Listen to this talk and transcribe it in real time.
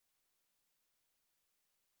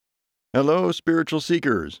Hello, spiritual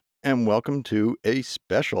seekers, and welcome to a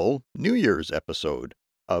special New Year's episode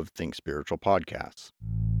of Think Spiritual Podcasts.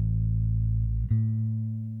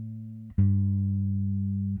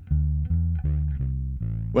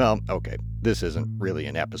 Well, okay, this isn't really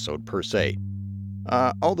an episode per se.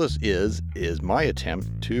 All this is my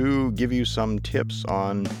attempt to give you some tips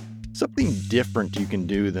on something different you can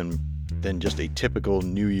do than just a typical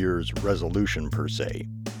New Year's resolution per se.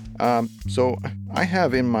 So I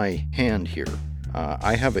have in my hand here,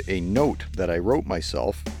 I have a note that I wrote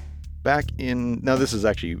myself back in, now this is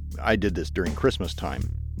actually, I did this during Christmas time,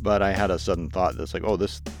 but I had a sudden thought that's like, oh,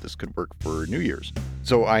 this could work for New Year's.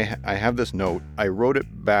 So I have this note. I wrote it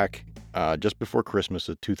back just before Christmas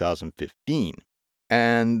of 2015.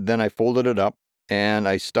 And then I folded it up and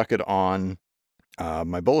I stuck it on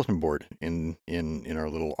my bulletin board in our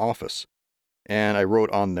little office. And I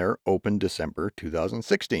wrote on there, open December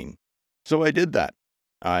 2016. So I did that.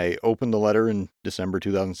 I opened the letter in December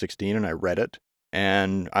 2016 and I read it.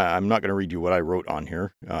 And I'm not going to read you what I wrote on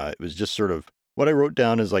here. It was just sort of what I wrote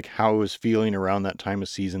down is like how I was feeling around that time of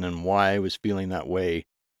season and why I was feeling that way.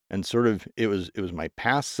 And sort of it was my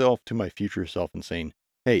past self to my future self and saying,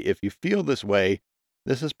 hey, if you feel this way,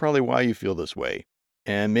 this is probably why you feel this way.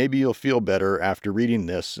 And maybe you'll feel better after reading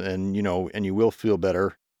this and you will feel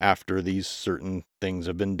better after these certain things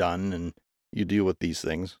have been done and you deal with these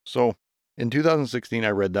things. So in 2016, I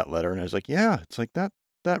read that letter and I was like, yeah, it's like that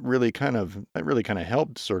really kind of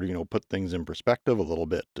helped sort of, put things in perspective a little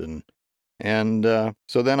bit. And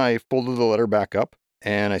so then I folded the letter back up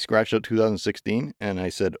and I scratched out 2016 and I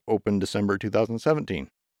said, open December 2017.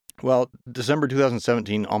 Well, December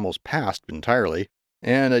 2017 almost passed entirely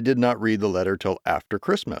and I did not read the letter till after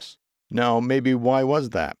Christmas. Now, maybe why was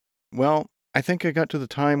that? Well, I think I got to the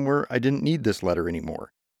time where I didn't need this letter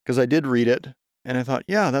anymore because I did read it and I thought,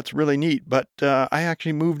 yeah, that's really neat. But I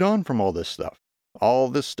actually moved on from all this stuff. All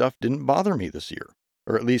this stuff didn't bother me this year,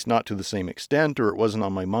 or at least not to the same extent, or it wasn't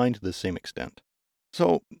on my mind to the same extent.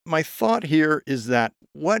 So my thought here is that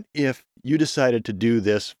what if you decided to do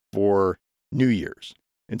this for New Year's?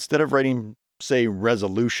 Instead of writing, say,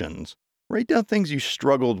 resolutions, write down things you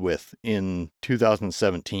struggled with in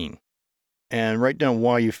 2017 and write down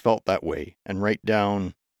why you felt that way and write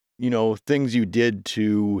down, things you did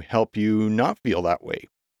to help you not feel that way.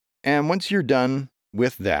 And once you're done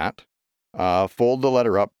with that, fold the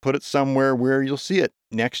letter up, put it somewhere where you'll see it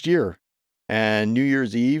next year. And New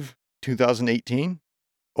Year's Eve, 2018,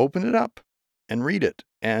 open it up and read it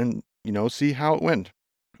and, see how it went.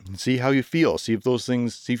 See how you feel. See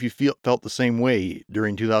if you felt the same way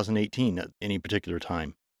during 2018 at any particular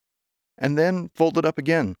time. And then fold it up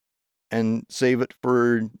again and save it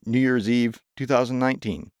for New Year's Eve,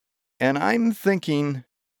 2019. And I'm thinking,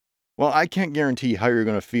 well, I can't guarantee how you're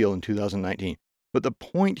going to feel in 2019. But the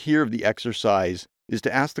point here of the exercise is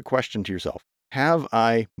to ask the question to yourself, have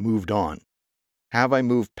I moved on? Have I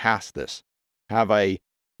moved past this? Have I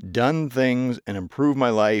done things and improved my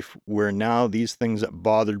life where now these things that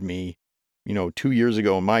bothered me, 2 years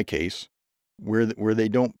ago in my case, where they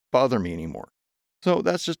don't bother me anymore? So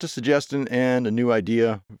that's just a suggestion and a new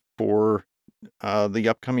idea for the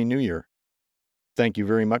upcoming new year. Thank you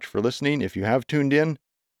very much for listening. If you have tuned in,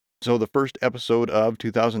 so the first episode of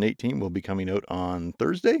 2018 will be coming out on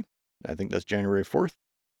Thursday. I think that's January 4th.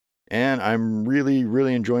 And I'm really,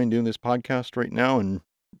 really enjoying doing this podcast right now and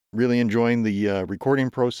really enjoying the recording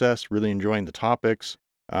process, really enjoying the topics.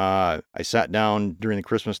 I sat down during the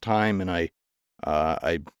Christmas time and I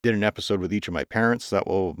did an episode with each of my parents that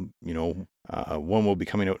will, one will be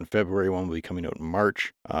coming out in February, one will be coming out in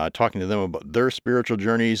March, talking to them about their spiritual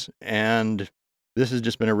journeys. And this has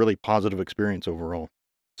just been a really positive experience overall.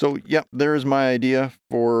 So, yeah, there's my idea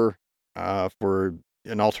for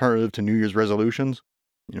an alternative to New Year's resolutions.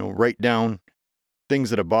 Write down things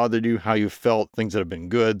that have bothered you, how you felt, things that have been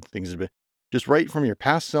good, just write from your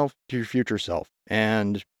past self to your future self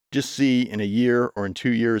and just see in a year or in 2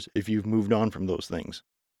 years if you've moved on from those things.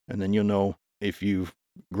 And then you'll know if you've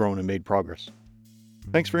grown and made progress.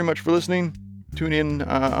 Thanks very much for listening. Tune in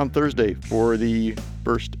on Thursday for the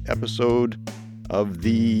first episode of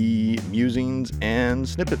the Musings and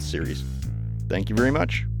Snippets series. Thank you very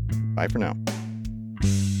much. Bye for now.